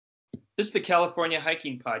This is the California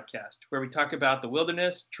Hiking Podcast, where we talk about the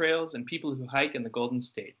wilderness, trails, and people who hike in the Golden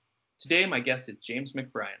State. Today, my guest is James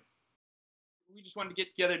McBrien. We just wanted to get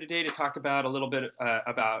together today to talk about a little bit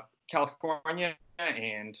about California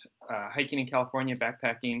and hiking in California,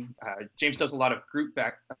 backpacking. James does a lot of group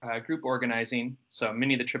organizing, so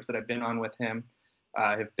many of the trips that I've been on with him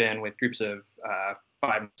have been with groups of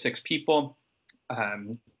 5, 6 people.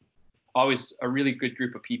 Always a really good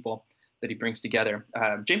group of people that he brings together.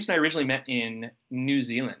 James and I originally met in New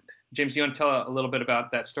Zealand. James, do you want to tell a little bit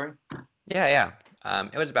about that story? Yeah.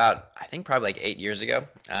 It was about, I think, probably like 8 years ago.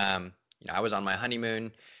 I was on my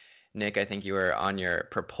honeymoon. Nick, I think you were on your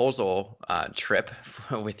proposal trip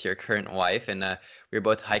with your current wife, and we were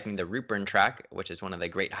both hiking the Routeburn Track, which is one of the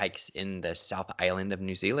great hikes in the South Island of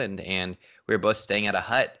New Zealand. And we were both staying at a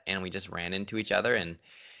hut, and we just ran into each other and,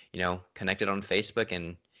 connected on Facebook.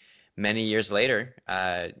 And many years later,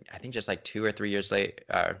 I think just like 2 or 3 years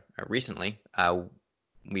recently,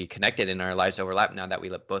 we connected and our lives overlap now that we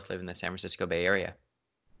both live in the San Francisco Bay Area.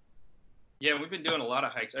 Yeah, we've been doing a lot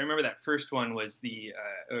of hikes. I remember that first one was we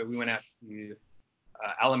went out to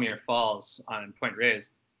Alamir Falls on Point Reyes,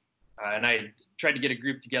 and I tried to get a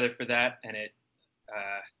group together for that, and it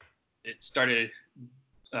started,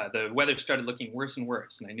 the weather started looking worse and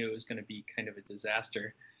worse, and I knew it was going to be kind of a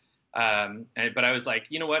disaster. But I was like,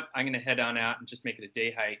 you know what? I'm going to head on out and just make it a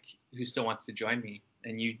day hike. Who still wants to join me?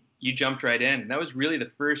 And you jumped right in. And that was really the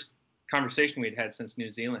first conversation we'd had since New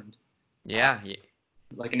Zealand. Yeah.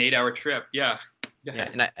 Like an 8-hour trip. Yeah. Yeah.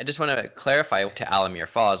 And I just want to clarify to Alamir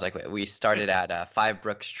Falls, like we started at Five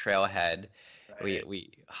Brooks Trailhead. Right.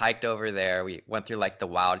 We hiked over there. We went through like the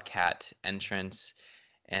Wildcat entrance,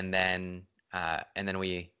 and then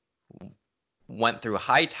we went through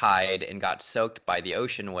high tide and got soaked by the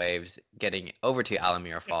ocean waves getting over to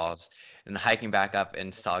Alamir Falls and hiking back up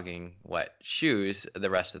and sogging wet shoes the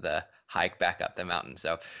rest of the hike back up the mountain.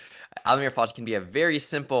 So Alamir Falls can be a very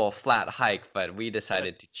simple flat hike, but we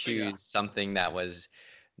decided to choose something that was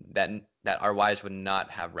that our wives would not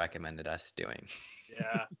have recommended us doing.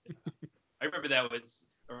 Yeah. I remember that was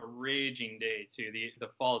a raging day too. The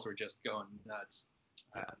falls were just going nuts.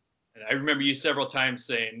 And I remember you several times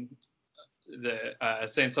saying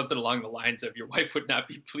something along the lines of your wife would not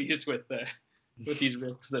be pleased with these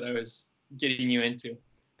risks that I was getting you into,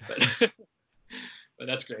 but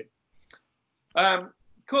that's great.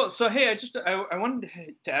 Cool. So hey, I wanted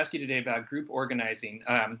to ask you today about group organizing,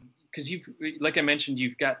 because like I mentioned,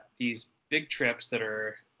 you've got these big trips that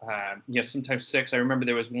are sometimes 6. I remember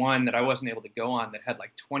there was one that I wasn't able to go on that had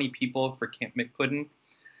like 20 people for Camp McPudden.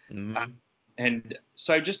 Mm-hmm. And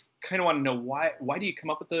so I just kind of want to know why do you come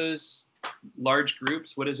up with those large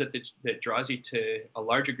groups? What is it that draws you to a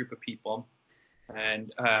larger group of people,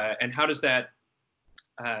 and how does that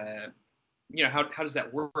how does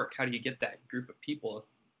that work? How do you get that group of people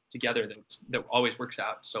together that always works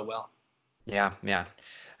out so well? Yeah.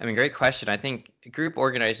 I mean, great question. I think group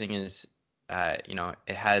organizing is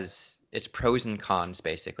it has its pros and cons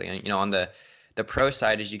basically. And on the pro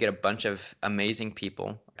side is you get a bunch of amazing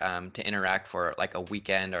people to interact for like a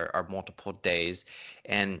weekend or multiple days.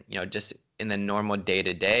 And, just in the normal day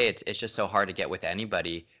to day, it's just so hard to get with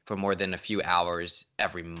anybody for more than a few hours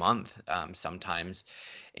every month sometimes.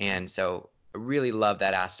 And so I really love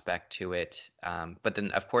that aspect to it. But then,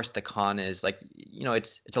 of course, the con is like,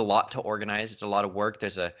 it's a lot to organize. It's a lot of work.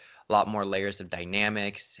 There's a lot more layers of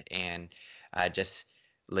dynamics and just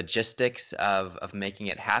logistics of making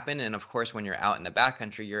it happen. And of course, when you're out in the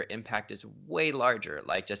backcountry, your impact is way larger,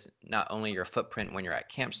 like just not only your footprint when you're at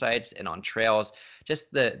campsites and on trails, just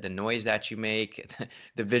the noise that you make,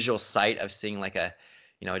 the visual sight of seeing like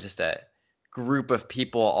just a group of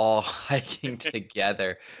people all hiking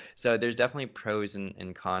together. So there's definitely pros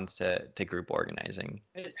and cons to group organizing.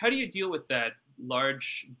 How do you deal with that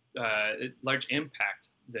large impact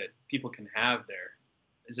that people can have there?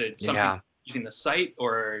 Is it something using the site,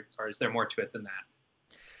 or is there more to it than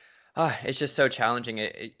that? It's just so challenging.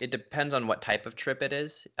 It depends on what type of trip it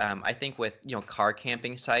is. I think with car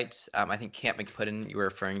camping sites, I think Camp McPudden you were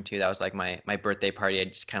referring to, that was like my birthday party. I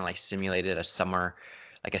just kind of like simulated a summer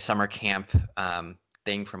camp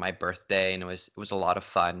thing for my birthday, and it was a lot of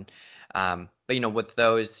fun. But with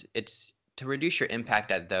those, it's to reduce your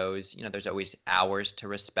impact at those. There's always hours to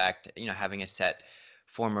respect. Having a set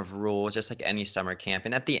form of rules, just like any summer camp.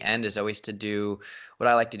 And at the end is always to do what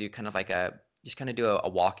I like to do, kind of like do a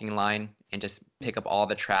walking line and just pick up all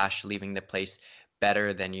the trash, leaving the place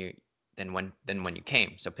better than when you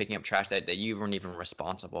came. So picking up trash that you weren't even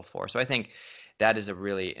responsible for. So I think that is a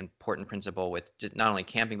really important principle with just not only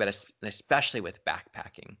camping, but especially with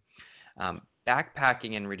backpacking.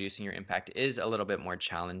 backpacking and reducing your impact is a little bit more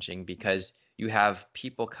challenging because you have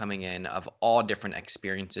people coming in of all different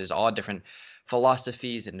experiences, all different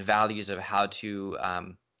philosophies and values of how to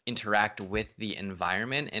interact with the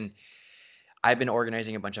environment. And I've been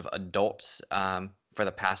organizing a bunch of adults for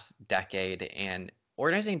the past decade, and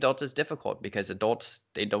organizing adults is difficult because adults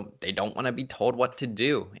they don't want to be told what to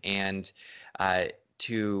do, and uh,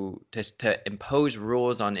 to impose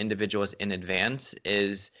rules on individuals in advance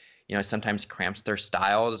is sometimes cramps their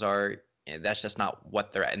styles, or that's just not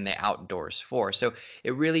what they're in the outdoors for. So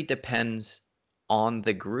it really depends on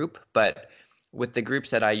the group, but with the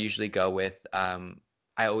groups that I usually go with, I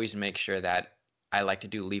always make sure that I like to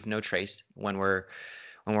do leave no trace when we're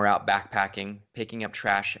out backpacking, picking up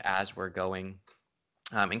trash as we're going,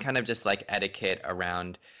 and kind of just like etiquette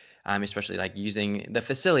around, especially like using the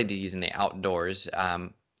facilities in the outdoors,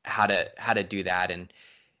 how to do that. And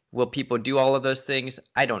will people do all of those things?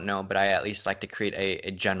 I don't know, but I at least like to create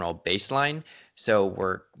a general baseline so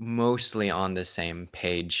we're mostly on the same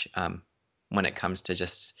page when it comes to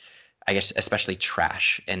just, I guess, especially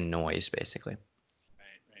trash and noise, basically.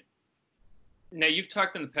 Right, right. Now, you've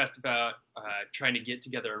talked in the past about trying to get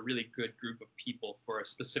together a really good group of people for a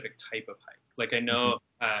specific type of hike. Like I know,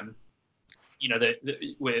 that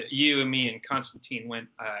with you and me and Constantine went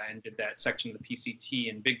and did that section of the PCT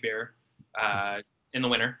in Big Bear in the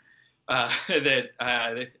winter. That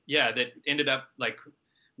ended up like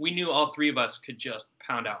we knew all three of us could just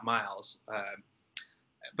pound out miles.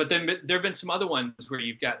 But then there have been some other ones where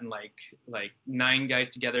you've gotten like 9 guys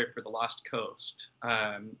together for the Lost Coast.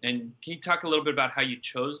 And can you talk a little bit about how you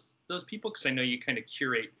chose those people? Because I know you kind of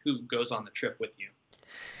curate who goes on the trip with you.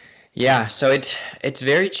 Yeah, so it's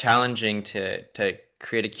very challenging to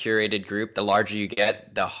create a curated group. The larger you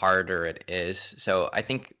get, the harder it is. So I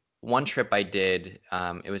think one trip I did,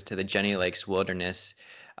 it was to the Jenny Lakes Wilderness.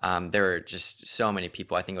 There were just so many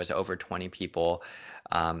people. I think it was over 20 people.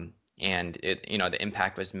 And the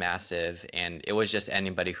impact was massive, and it was just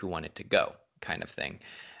anybody who wanted to go kind of thing.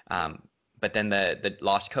 But then the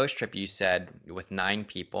Lost Coast trip, you said, with 9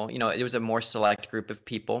 people, it was a more select group of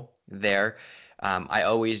people there. I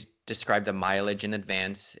always describe the mileage in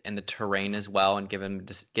advance and the terrain as well, and give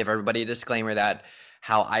everybody a disclaimer that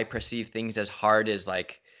how I perceive things as hard is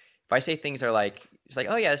like, if I say things are like, it's like,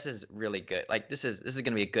 oh yeah, this is really good. Like this is going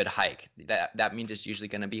to be a good hike. That means it's usually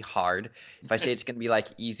going to be hard. If I say it's going to be like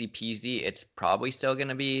easy peasy, it's probably still going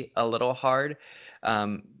to be a little hard.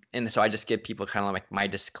 And so I just give people kind of like my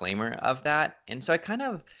disclaimer of that. And so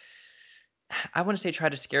I want to say try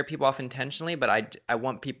to scare people off intentionally, but I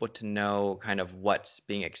want people to know kind of what's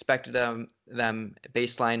being expected of them,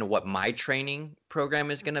 baseline, what my training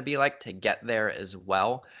program is going to be like to get there as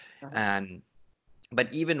well.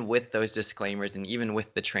 But even with those disclaimers and even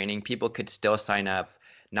with the training, people could still sign up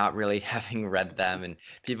not really having read them, and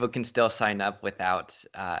people can still sign up without,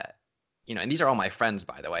 and these are all my friends,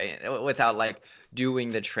 by the way, without like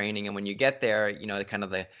doing the training. And when you get there,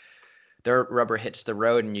 the rubber hits the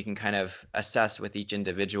road, and you can kind of assess with each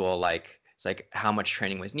individual, like it's like how much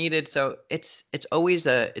training was needed. So it's always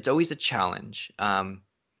a challenge.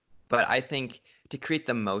 But I think to create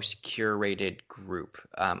the most curated group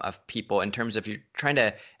of people in terms of you're trying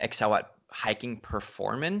to excel at hiking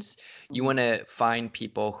performance, you want to find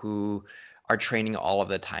people who are training all of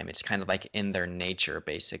the time. It's kind of like in their nature,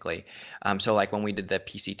 basically. So like when we did the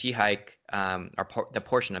PCT hike, the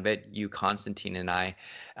portion of it, you, Constantine, and I,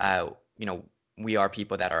 we are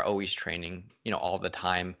people that are always training, all the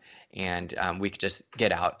time, and we could just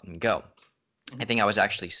get out and go. I think I was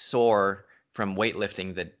actually sore from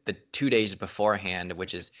weightlifting the 2 days beforehand,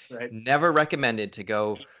 which is never recommended to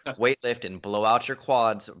go weightlift and blow out your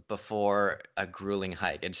quads before a grueling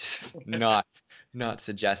hike. It's not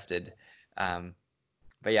suggested. But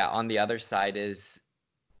yeah, on the other side is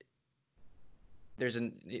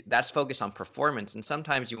that's focused on performance, and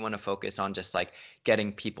sometimes you want to focus on just like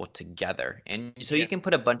getting people together. And so you can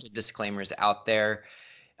put a bunch of disclaimers out there.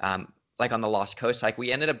 Like on the Lost Coast, like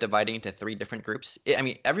we ended up dividing into 3 different groups. I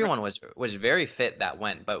mean, everyone was very fit that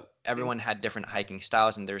went, but everyone had different hiking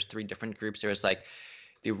styles, and there's 3 different groups. There was like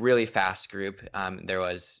the really fast group, there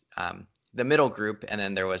was the middle group, and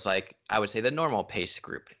then there was like, I would say, the normal pace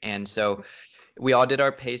group. And so we all did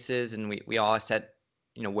our paces, and we all set,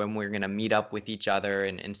 when we were going to meet up with each other,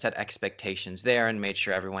 and set expectations there, and made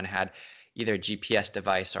sure everyone had either a GPS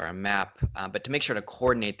device or a map, but to make sure to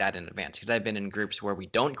coordinate that in advance, because I've been in groups where we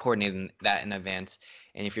don't coordinate that in advance,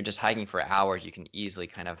 and if you're just hiking for hours, you can easily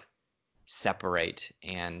kind of separate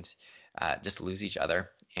and just lose each other,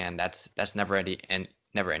 and that's never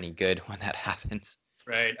any good when that happens.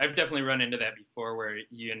 Right. I've definitely run into that before where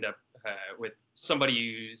you end up with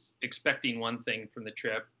somebody who's expecting one thing from the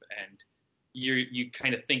trip and you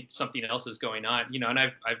kind of think something else is going on, and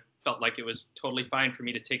I've felt like it was totally fine for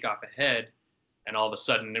me to take off ahead, and all of a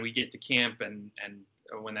sudden we get to camp and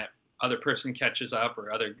when that other person catches up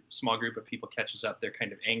or other small group of people catches up, they're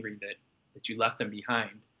kind of angry that you left them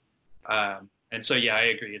behind. And so, yeah, I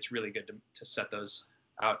agree. It's really good to set those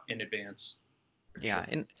out in advance. For Yeah,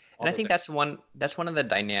 sure. and All I those. think that's one of the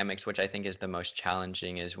dynamics which I think is the most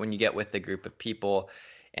challenging is when you get with a group of people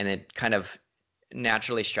and it kind of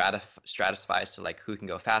naturally stratifies to like who can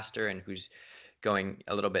go faster and who's going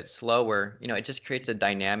a little bit slower. It just creates a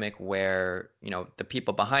dynamic where, the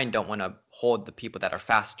people behind don't want to hold the people that are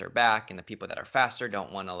faster back, and the people that are faster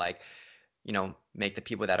don't want to like, make the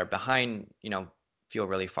people that are behind, feel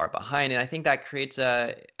really far behind. And I think that creates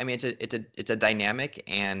I mean, it's a dynamic,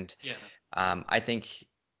 and Yeah. I think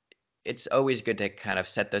it's always good to kind of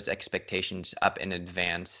set those expectations up in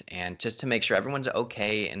advance and just to make sure everyone's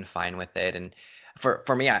okay and fine with it. And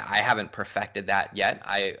for me, I haven't perfected that yet.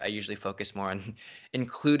 I usually focus more on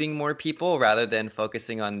including more people rather than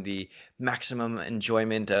focusing on the maximum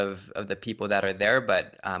enjoyment of the people that are there.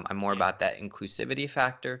 But I'm more Yeah. about that inclusivity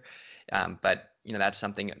factor. But that's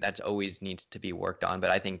something that's always needs to be worked on. But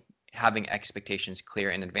I think having expectations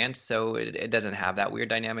clear in advance so it doesn't have that weird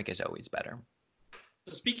dynamic is always better.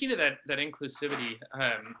 So speaking of that inclusivity,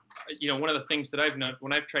 one of the things that I've known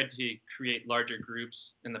when I've tried to create larger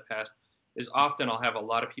groups in the past is often I'll have a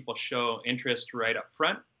lot of people show interest right up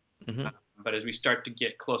front, Hmm. but as we start to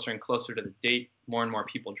get closer and closer to the date, more and more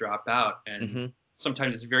people drop out, and Hmm.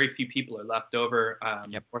 sometimes it's very few people are left over,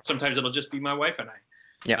 Yep. or sometimes it'll just be my wife and I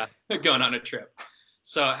Yep. going on a trip.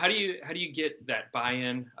 So how do you get that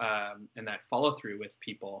buy-in and that follow-through with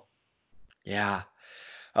people? Yeah.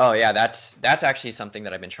 Oh yeah, that's actually something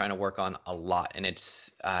that I've been trying to work on a lot, and it's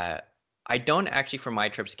I don't actually for my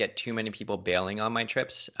trips get too many people bailing on my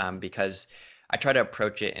trips because I try to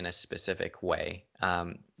approach it in a specific way.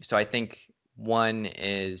 So I think one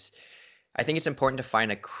is I think it's important to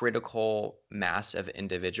find a critical mass of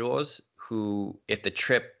individuals who, if the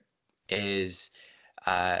trip is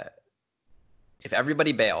uh, if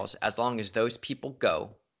everybody bails, as long as those people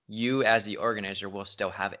go, you as the organizer will still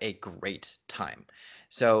have a great time.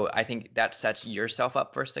 So I think that sets yourself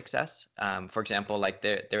up for success. For example, like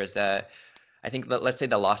there was I think let's say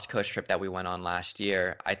the Lost Coast trip that we went on last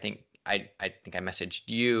year. I think I messaged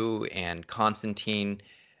you and Constantine.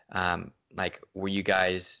 Like, were you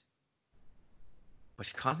guys?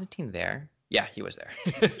 Was Constantine there? Yeah, he was there.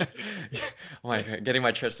 Oh my God, getting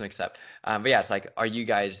my trips mixed up. But yeah, it's like, are you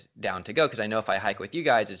guys down to go? Because I know if I hike with you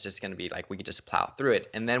guys, it's just going to be like we could just plow through it.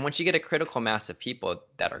 And then once you get a critical mass of people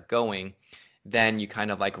that are going, then you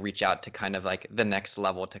kind of like reach out to kind of like the next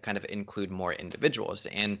level to kind of include more individuals.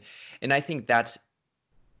 And I think that's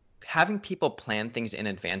having people plan things in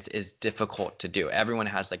advance is difficult to do. Everyone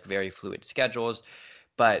has like very fluid schedules,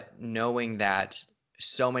 but knowing that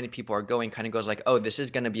so many people are going kind of goes like, oh, this is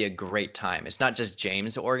going to be a great time. It's not just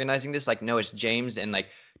James organizing this. Like, no, it's James and like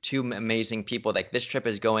two amazing people. Like this trip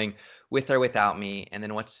is going with or without me. And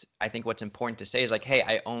then I think what's important to say is like, hey,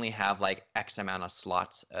 I only have like X amount of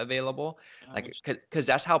slots available. Like, Which because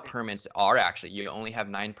that's how permits are actually. You only have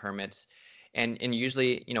 9 permits. And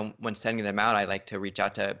usually, when sending them out, I like to reach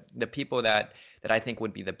out to the people that I think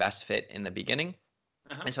would be the best fit in the beginning.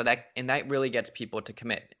 uh-huh. And that really gets people to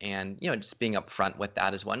commit, and just being upfront with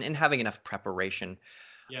that as one and having enough preparation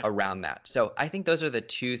Yeah. around that. So I think those are the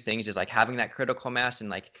two things, is like having that critical mass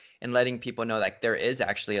and letting people know like there is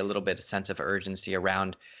actually a little bit of sense of urgency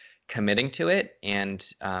around committing to it. And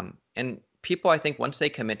people, I think once they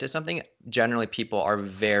commit to something, generally people are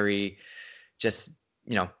very just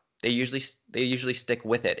you know they usually stick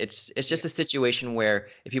with it. It's Yeah. just a situation where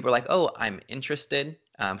if people are like, oh, I'm interested,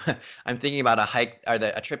 I'm thinking about a hike or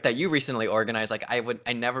a trip that you recently organized. Like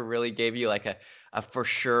I never really gave you like a for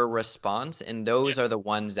sure response, and Yeah. those are the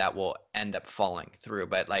ones that will end up falling through.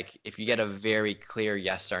 But like if you get a very clear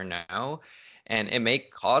yes or no, and it may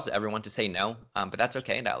cause everyone to say no, but that's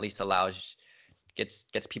okay. That at least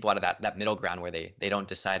gets people out of that middle ground where they don't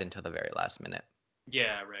decide until the very last minute.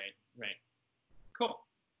 Yeah. Right. Right. Cool.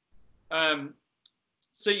 Um,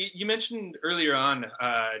 so you mentioned earlier on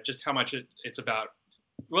just how much it's about.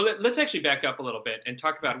 Well, let's actually back up a little bit and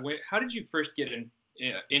talk about how did you first get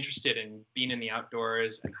interested in being in the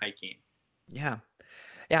outdoors and hiking? Yeah.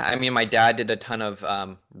 Yeah, I mean, my dad did a ton of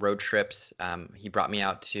road trips. He brought me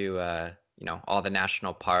out to all the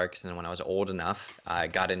national parks, and then when I was old enough, I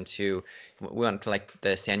got into we went to like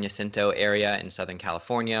the San Jacinto area in Southern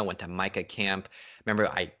California. Went to Mica Camp. Remember,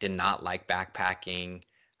 I did not like backpacking.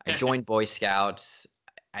 I joined Boy Scouts.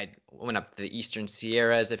 I went up to the Eastern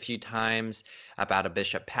Sierras a few times, up out of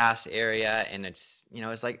Bishop Pass area, and it's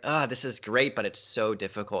like, this is great, but it's so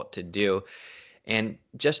difficult to do. And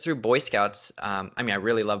just through Boy Scouts, I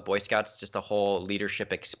really love Boy Scouts, just the whole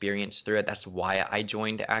leadership experience through it. That's why I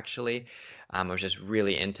joined, actually. I was just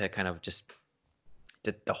really into kind of just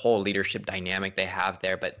the whole leadership dynamic they have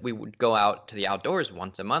there. But we would go out to the outdoors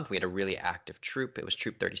once a month. We had a really active troop. It was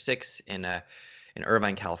Troop 36 in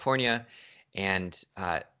Irvine, California. And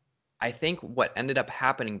I think what ended up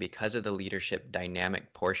happening because of the leadership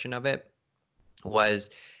dynamic portion of it was,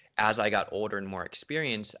 as I got older and more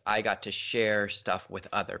experienced, I got to share stuff with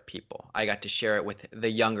other people. I got to share it with the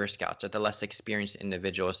younger scouts or the less experienced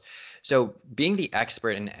individuals. So being the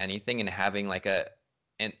expert in anything and having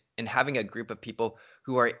having a group of people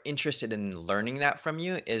who are interested in learning that from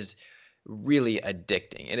you is really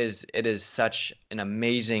addicting. It is such an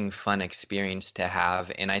amazing, fun experience to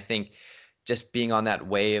have. And I think just being on that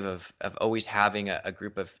wave of always having a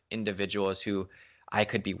group of individuals who I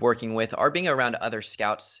could be working with, or being around other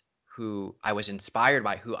scouts who I was inspired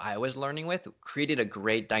by, who I was learning with, created a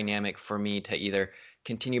great dynamic for me to either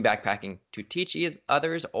continue backpacking to teach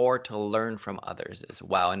others or to learn from others as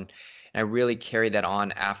well. And I really carried that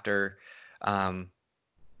on after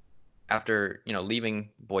leaving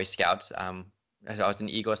Boy Scouts. I was an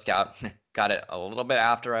Eagle Scout, got it a little bit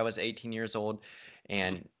after I was 18 years old,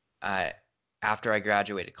 and after I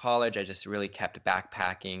graduated college, I just really kept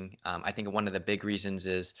backpacking. I think one of the big reasons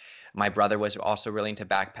is my brother was also really into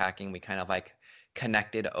backpacking. We kind of like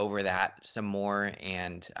connected over that some more,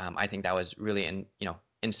 and I think that was really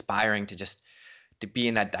inspiring to be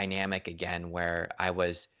in that dynamic again, where I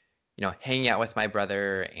was hanging out with my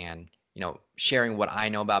brother and sharing what I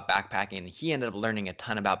know about backpacking, and he ended up learning a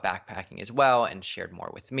ton about backpacking as well and shared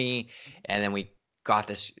more with me. And then we got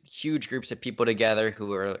this huge groups of people together who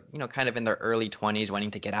were kind of in their early 20s,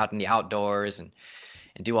 wanting to get out in the outdoors and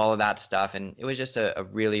do all of that stuff. And it was just a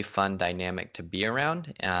really fun dynamic to be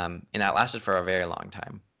around, and that lasted for a very long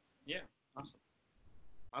time. Yeah, awesome.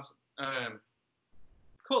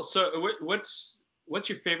 Cool. So what's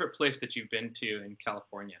your favorite place that you've been to in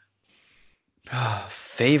California?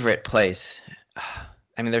 Favorite place?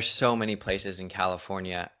 There's so many places in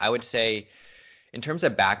California. I would say, in terms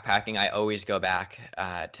of backpacking, I always go back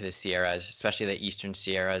to the Sierras, especially the Eastern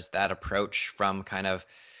Sierras. That approach from kind of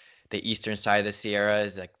the eastern side of the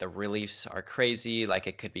Sierras, like the reliefs are crazy. Like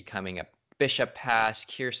it could be coming up Bishop Pass,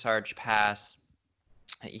 Kearsarge Pass.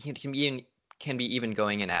 It can be even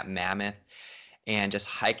going in at Mammoth, and just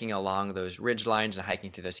hiking along those ridge lines and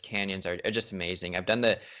hiking through those canyons are just amazing. I've done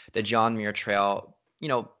the John Muir Trail,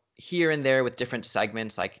 here and there with different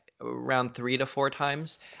segments, like around 3 to 4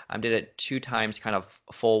 times. I did it 2 times kind of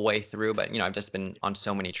full way through, but I've just been on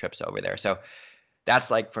so many trips over there. So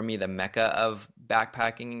that's like for me the mecca of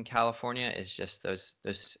backpacking in California, is just those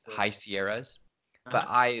high Sierras. But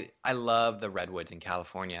I love the redwoods in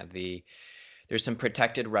California. There's some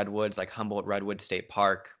protected redwoods like Humboldt Redwood State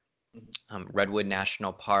Park, Redwood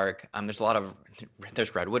National Park.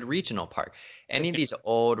 There's Redwood Regional Park. Any of these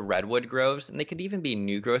old redwood groves, and they could even be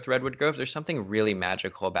new growth redwood groves. There's something really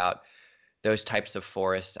magical about those types of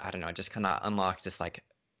forests. I don't know. It just kind of unlocks this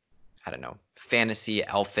fantasy,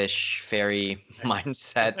 elfish, fairy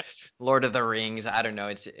mindset. Lord of the Rings. I don't know.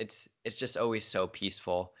 It's just always so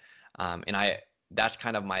peaceful. And that's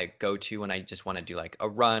kind of my go-to when I just want to do like a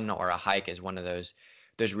run or a hike, is one of those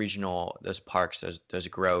parks, those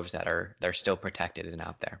groves they're still protected and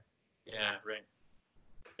out there. Yeah, right.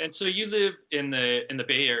 And so you live in the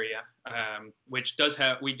Bay Area, which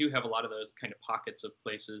we do have a lot of those kind of pockets of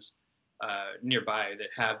places nearby that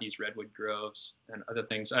have these redwood groves and other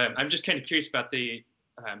things. I'm just kind of curious about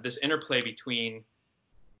this interplay between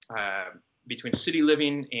city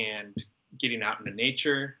living and getting out into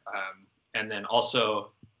nature, and then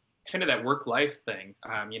also kind of that work-life thing.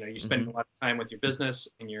 You spend a lot of time with your business,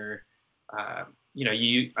 and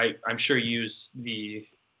I'm sure you use the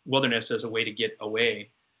wilderness as a way to get away.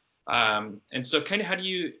 And so kind of how do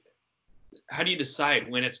you decide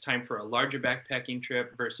when it's time for a larger backpacking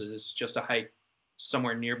trip versus just a hike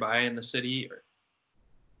somewhere nearby in the city? Or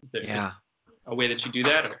is there a way that you do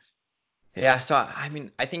that? Or? Yeah, so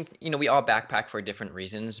I think we all backpack for different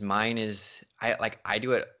reasons. Mine is I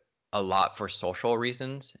do it a lot for social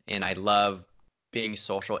reasons, and I love being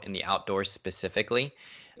social in the outdoors specifically.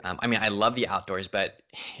 I love the outdoors, but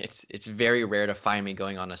it's very rare to find me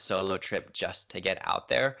going on a solo trip just to get out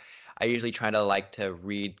there. I usually try to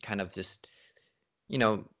read kind of just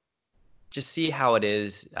see how it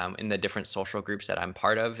is in the different social groups that I'm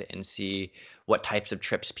part of, and see what types of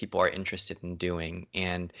trips people are interested in doing.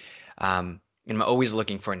 And and I'm always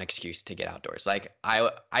looking for an excuse to get outdoors. Like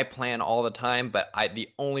I plan all the time, but the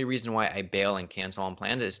only reason why I bail and cancel on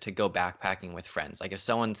plans is to go backpacking with friends. Like if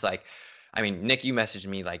someone's like, I mean, Nick, you messaged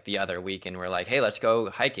me like the other week and we're like, hey, let's go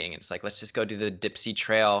hiking. And it's like, let's just go do the Dipsea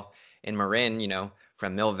Trail in Marin,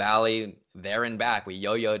 from Mill Valley there and back. We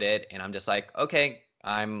yo-yoed it, and I'm just like, okay,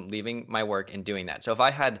 I'm leaving my work and doing that. So if I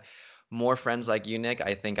had more friends like you, Nick,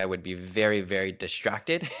 I think I would be very, very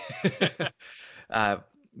distracted. uh,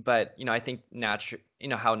 but I think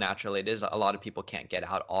how natural it is. A lot of people can't get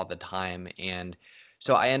out all the time, and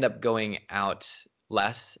so I end up going out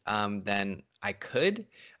less than I could.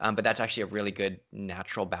 But that's actually a really good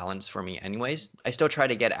natural balance for me, anyways. I still try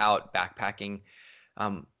to get out backpacking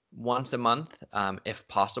once a month, if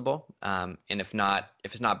possible. And if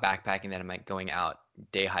it's not backpacking, then I'm like going out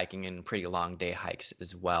day hiking and pretty long day hikes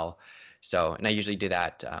as well. So, and I usually do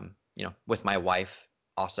that, with my wife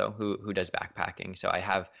also, who does backpacking. So I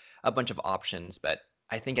have a bunch of options, but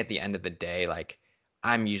I think at the end of the day, like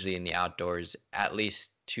I'm usually in the outdoors at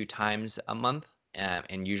least 2 times a month,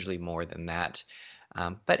 and usually more than that.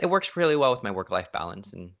 But it works really well with my work-life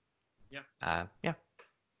balance, and yeah.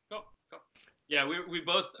 Cool, cool. Yeah, we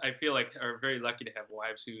both, I feel like, are very lucky to have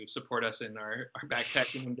wives who support us in our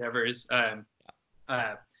backpacking endeavors. I'm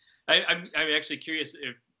actually curious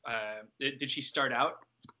if did she start out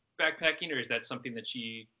backpacking, or is that something that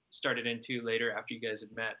she started into later after you guys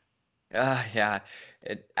had met? Yeah.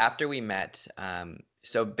 After we met,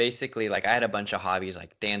 so basically, like I had a bunch of hobbies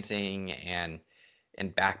like dancing and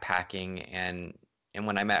backpacking, and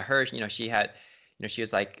when I met her, she had, she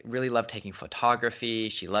was like really loved taking photography.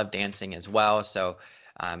 She loved dancing as well. So,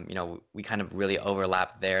 we kind of really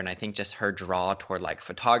overlapped there, and I think just her draw toward like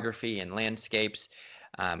photography and landscapes,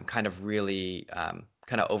 kind of really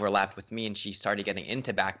kind of overlapped with me, and she started getting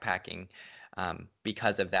into backpacking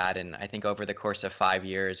because of that. And I think over the course of 5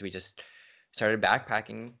 years, we just started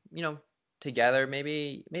backpacking, together,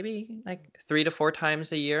 maybe like 3 to 4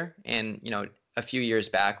 times a year. And a few years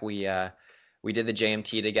back, we did the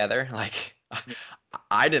JMT together. Like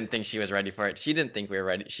I didn't think she was ready for it. She didn't think we were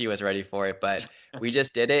ready. She was ready for it, but we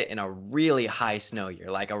just did it in a really high snow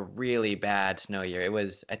year, like a really bad snow year.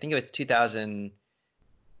 I think it was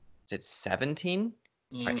 2017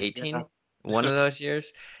 or 18, Yeah. one of those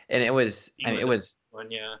years. And Yeah.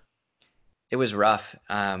 it was rough.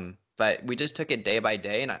 But we just took it day by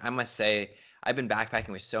day. And I must say, I've been backpacking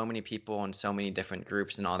with so many people and so many different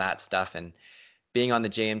groups and all that stuff. And being on the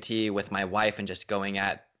JMT with my wife and just going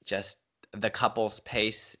at just the couple's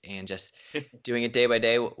pace and just doing it day by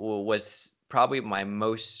day was probably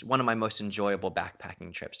one of my most enjoyable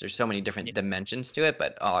backpacking trips. There's so many different dimensions to it,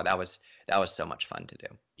 but that was so much fun to do.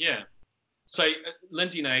 Yeah. So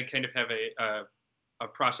Lindsay and I kind of have a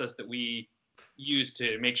process that we use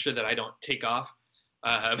to make sure that I don't take off.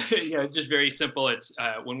 It's just very simple. It's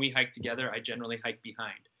when we hike together, I generally hike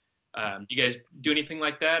behind. Do you guys do anything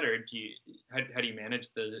like that, or how do you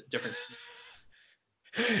manage the difference?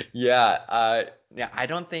 Yeah, I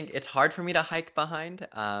don't think it's hard for me to hike behind.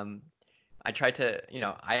 I try to,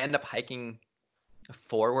 I end up hiking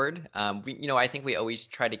forward. I think we always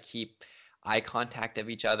try to keep eye contact of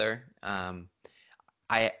each other.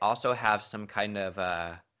 I also have some kind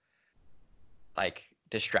of like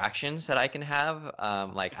distractions that I can have.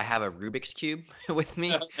 Like I have a Rubik's Cube with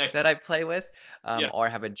me that I play with, or I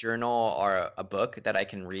have a journal or a book that I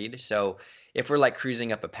can read. So if we're like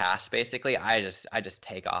cruising up a pass, basically, I just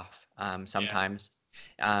take off sometimes.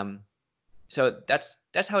 So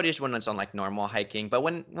that's how it is when it's on like normal hiking. But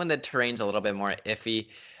when the terrain's a little bit more iffy,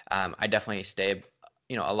 I definitely stay,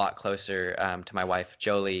 a lot closer to my wife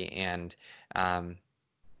Jolie, and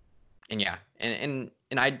yeah, and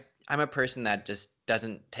I'm a person that just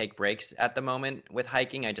doesn't take breaks at the moment with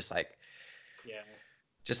hiking. I just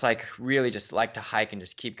really just like to hike and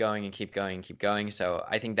just keep going and keep going and keep going. So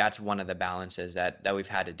I think that's one of the balances that we've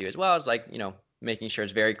had to do, as well as like, making sure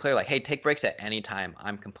it's very clear, like, hey, take breaks at any time.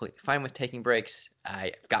 I'm completely fine with taking breaks.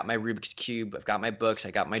 I've got my Rubik's Cube, I've got my books, I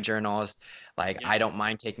got my journals. Like, I don't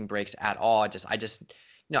mind taking breaks at all. I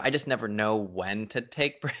just never know when to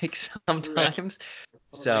take breaks sometimes.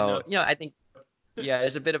 So, I think,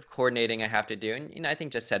 there's a bit of coordinating I have to do. And, I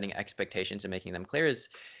think just setting expectations and making them clear is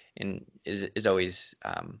always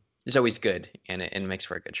good, and it makes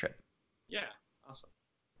for a good trip. Yeah. Awesome.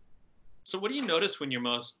 So what do you notice when you're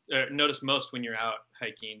notice most when you're out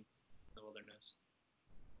hiking in the wilderness?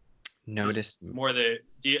 Do you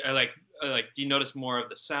notice more of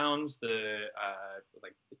the sounds,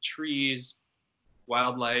 like the trees,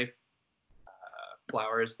 wildlife,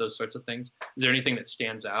 flowers, those sorts of things? Is there anything that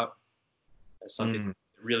stands out as something that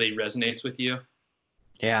really resonates with you?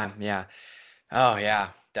 Yeah. Oh yeah.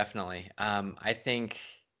 definitely. I think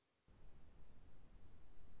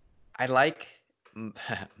I like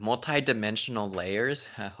multi-dimensional layers.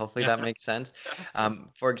 Hopefully Yeah. that makes sense.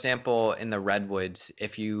 For example, in the redwoods,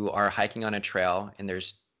 if you are hiking on a trail and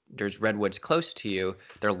there's redwoods close to you,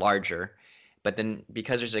 they're larger, but then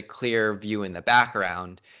because there's a clear view in the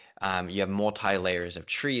background, you have multi-layers of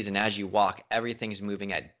trees, and as you walk, everything's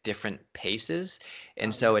moving at different paces,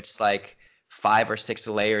 and so Yeah. it's like 5 or 6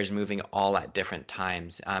 layers moving all at different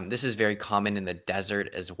times. This is very common in the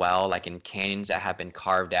desert as well, like in canyons that have been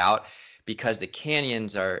carved out because the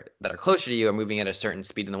canyons are that are closer to you are moving at a certain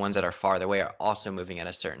speed and the ones that are farther away are also moving at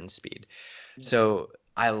a certain speed. Yeah. So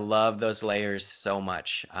I love those layers so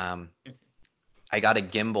much. I got a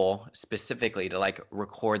gimbal specifically to like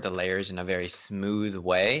record the layers in a very smooth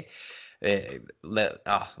way.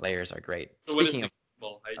 Layers are great. So what is Speaking the of,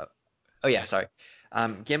 well, uh, oh yeah, sorry.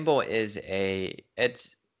 Gimbal is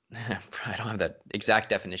it's I don't have the exact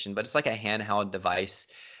definition, but it's like a handheld device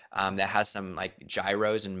that has some like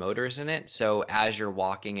gyros and motors in it. So as you're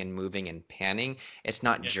walking and moving and panning, it's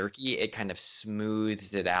not yeah. jerky. It kind of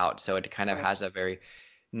smooths it out. So it kind of has a very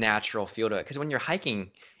natural feel to it. Because when you're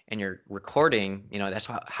hiking and you're recording, that's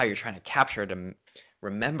how you're trying to capture to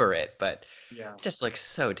remember it. But Yeah. it just looks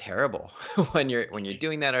so terrible when you're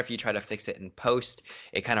doing that, or if you try to fix it in post,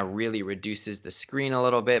 it kind of really reduces the screen a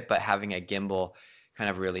little bit, but having a gimbal kind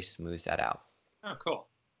of really smooths that out. Oh, cool.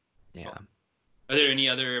 Yeah. Cool. Are there any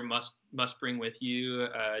other must bring with you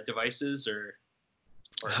devices or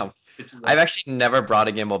Um, did you I've like? actually never brought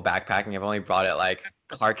a gimbal backpacking. I've only brought it like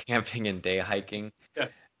car camping and day hiking. Yeah.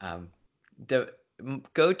 Um,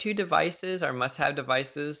 go-to devices or must-have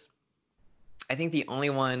devices. I think the only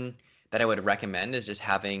one that I would recommend is just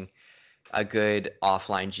having a good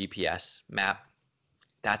offline GPS map.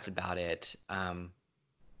 That's about it. I'm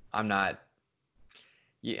not.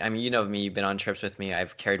 I mean, you know me. You've been on trips with me.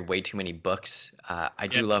 I've carried way too many books. I Yeah.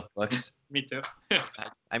 do love books. Me too.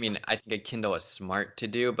 I mean, I think a Kindle is smart to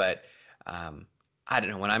do, but um, I don't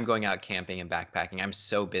know. When I'm going out camping and backpacking, I'm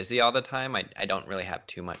so busy all the time. I don't really have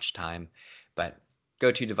too much time. But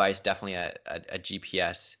go-to device, definitely a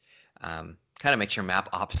GPS. Kind of makes your map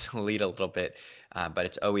obsolete a little bit, but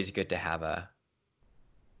it's always good to have a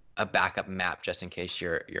backup map just in case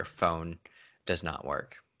your phone does not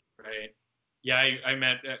work. Right. Yeah, I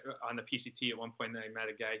met on the PCT at one point. I met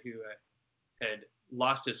a guy who had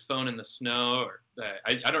lost his phone in the snow, or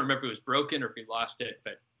I don't remember if it was broken or if he lost it,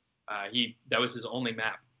 but that was his only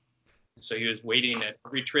map. So he was waiting at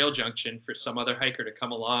every trail junction for some other hiker to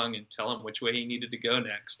come along and tell him which way he needed to go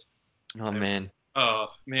next. Oh man. Oh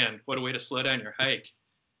man, what a way to slow down your hike.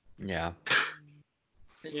 Yeah.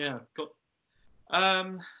 Yeah, cool.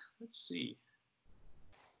 Let's see.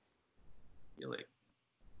 I feel like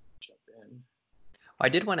jump in. I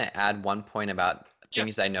did want to add one point about Yeah,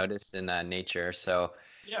 things I noticed in nature. So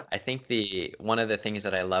yeah, I think the one of the things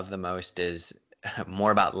that I love the most is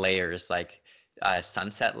more about layers, like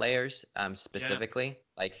sunset layers, yeah, specifically.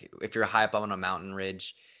 Like if you're high up on a mountain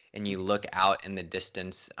ridge and you look out in the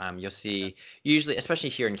distance, you'll yeah, see usually, especially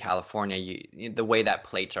here in California, the way that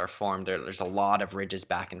plates are formed, there's a lot of ridges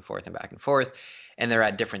back and forth, and they're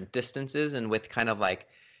at different distances. And with kind of like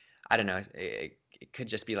I don't know. It could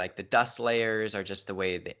just be like the dust layers or just the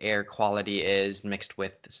way the air quality is mixed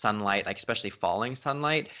with sunlight, like especially falling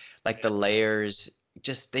sunlight. Like the yeah, layers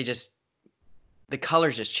just the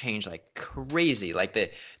colors just change like crazy. Like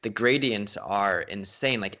the gradients are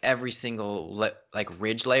insane. Like every single like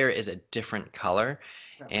ridge layer is a different color.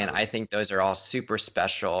 yeah, And I think those are all super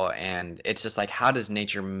special. And it's just like, how does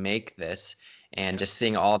nature make this? And yeah, just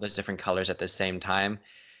seeing all those different colors at the same time,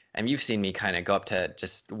 and you've seen me kind of go up to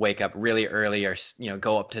just wake up really early or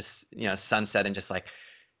go up to sunset and just like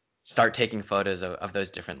start taking photos of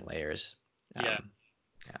those different layers. yeah.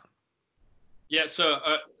 Yeah. Yeah, so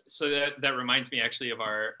that reminds me actually of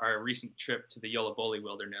our recent trip to the Yollaboli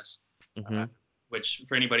Wilderness, Hmm. which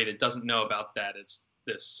for anybody that doesn't know about that, it's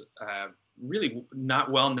this really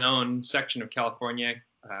not well known section of California.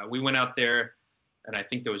 We went out there, and I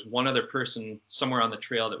think there was one other person somewhere on the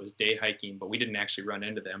trail that was day hiking, but we didn't actually run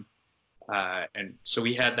into them. And so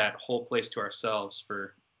we had that whole place to ourselves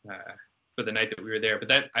for the night that we were there. But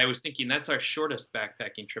that I was thinking that's our shortest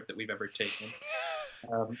backpacking trip that we've ever taken.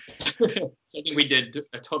 So I think we did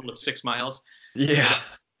a total of 6 miles. Yeah.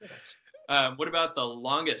 What about the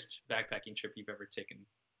longest backpacking trip you've ever taken?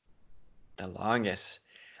 The longest.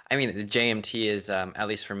 I mean, the JMT is at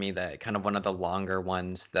least for me the kind of one of the longer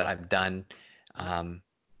ones that I've done. Um,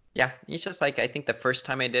 yeah, it's just like I think the first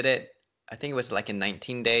time I did it, I think it was like in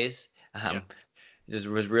 19 days. Yeah, It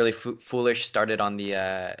was really foolish. Started on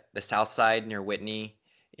the south side near Whitney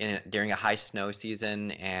during a high snow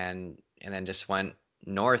season, and then just went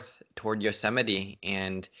north toward Yosemite,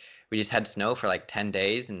 and we just had snow for like 10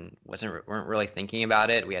 days and weren't really thinking about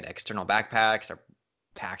it. We had external backpacks. Our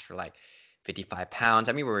packs were like 55 pounds.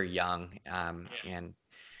 I mean, we were young, and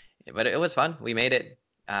but it was fun. We made it.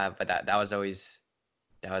 But that was always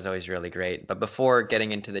really great. But before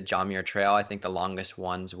getting into the John Muir Trail, I think the longest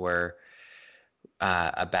ones were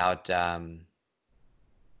about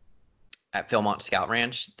at Philmont Scout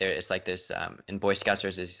Ranch. It's like this in Boy Scouts.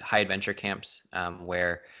 There's this high adventure camps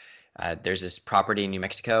where there's this property in New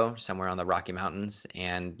Mexico, somewhere on the Rocky Mountains,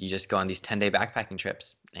 and you just go on these 10-day backpacking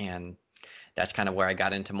trips. And that's kind of where I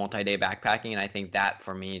got into multi-day backpacking. And I think that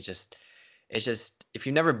for me it's just if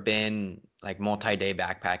you've never been like multi-day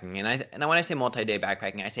backpacking, and when I say multi-day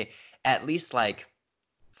backpacking, I say at least like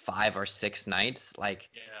 5 or 6 nights. Like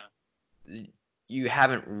you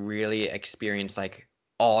haven't really experienced like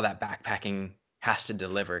all that backpacking has to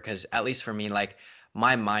deliver, because at least for me, like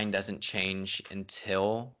my mind doesn't change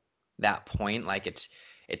until that point. Like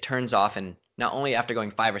it turns off, and not only after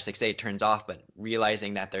going 5 or 6 days it turns off, but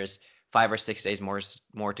realizing that there's 5 or 6 days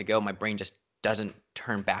more to go, my brain just doesn't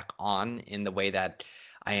turn back on in the way that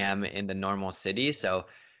I am in the normal city. So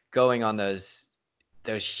going on those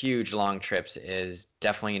huge long trips is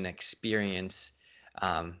definitely an experience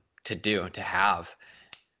to have.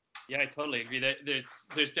 Yeah, I totally agree. That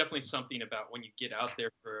there's definitely something about when you get out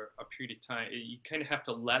there for a period of time, you kind of have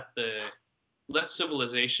to let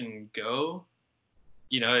civilization go.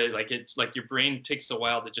 You know, like it's like your brain takes a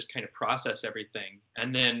while to just kind of process everything,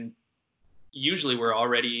 and then usually we're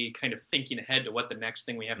already kind of thinking ahead to what the next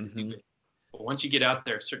thing we have to do is. But once you get out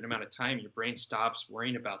there a certain amount of time, your brain stops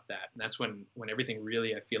worrying about that, and that's when everything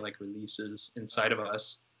really, I feel like, releases inside of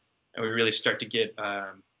us, and we really start to get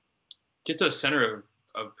to the center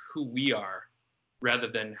of who we are, rather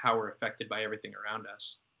than how we're affected by everything around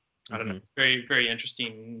us. I don't know. Very, very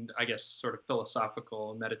interesting, I guess, sort of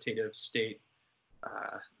philosophical, meditative state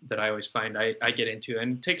that I always find I get into.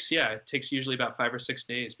 And it takes usually about 5 or 6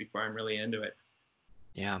 days before I'm really into it.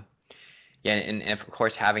 Yeah. Yeah, and of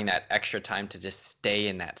course having that extra time to just stay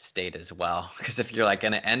in that state as well. Because if you're like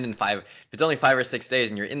going to end in if it's only 5 or 6 days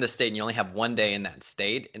and you're in the state and you only have 1 day in that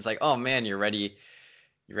state, it's like, oh man, you're ready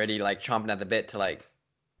like chomping at the bit to like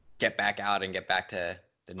get back out and get back to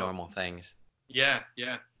the normal things. Yeah.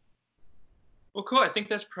 Well, cool. I think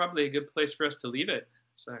that's probably a good place for us to leave it.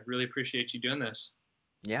 So I really appreciate you doing this.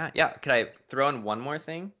 Yeah. Could I throw in one more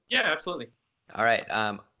thing? Yeah, absolutely. All right.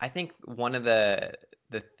 I think one of the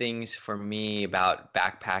things for me about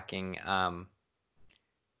backpacking,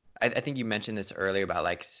 I think you mentioned this earlier about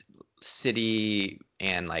like city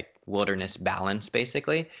and like wilderness balance,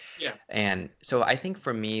 basically. Yeah. And so I think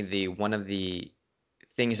for me, one of the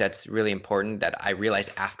things that's really important that I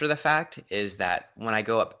realized after the fact is that when I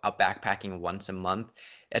go out backpacking once a month,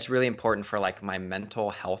 it's really important for like my mental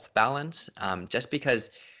health balance. Just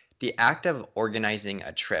because the act of organizing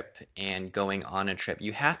a trip and going on a trip,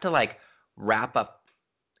 you have to like wrap up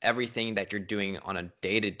everything that you're doing on a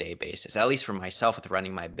day-to-day basis, at least for myself with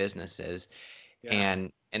running my businesses,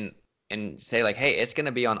 and say like, hey, it's going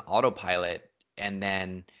to be on autopilot, and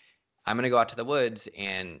then I'm going to go out to the woods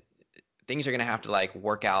and things are going to have to like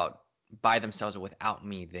work out by themselves without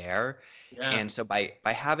me there. And so by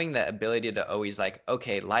having the ability to always like,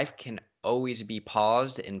 okay, life can always be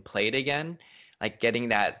paused and played again, like getting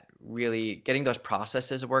those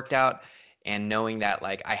processes worked out and knowing that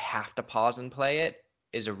like I have to pause and play it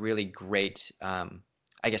is a really great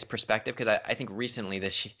I guess perspective, because I think recently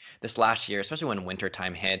this last year, especially when winter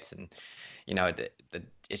time hits and you know it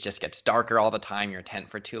just gets darker all the time, you're in a tent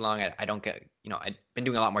for too long, I don't get, I've been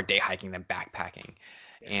doing a lot more day hiking than backpacking,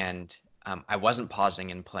 and I wasn't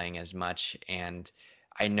pausing and playing as much, and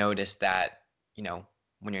I noticed that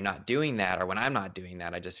when you're not doing that, or when I'm not doing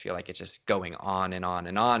that, I just feel like it's just going on and on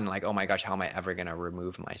and on, like, oh my gosh, how am I ever going to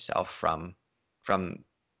remove myself from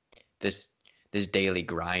this daily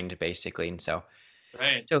grind, basically. And so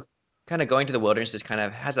kind of going to the wilderness is kind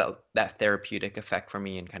of has that therapeutic effect for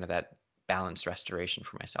me, and kind of that balanced restoration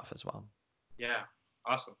for myself as well. Yeah.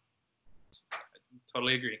 Awesome. I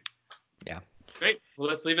totally agree. Yeah. Great. Well,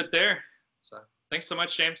 let's leave it there. So thanks so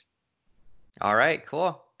much, James. All right,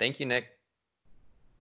 cool. Thank you, Nick.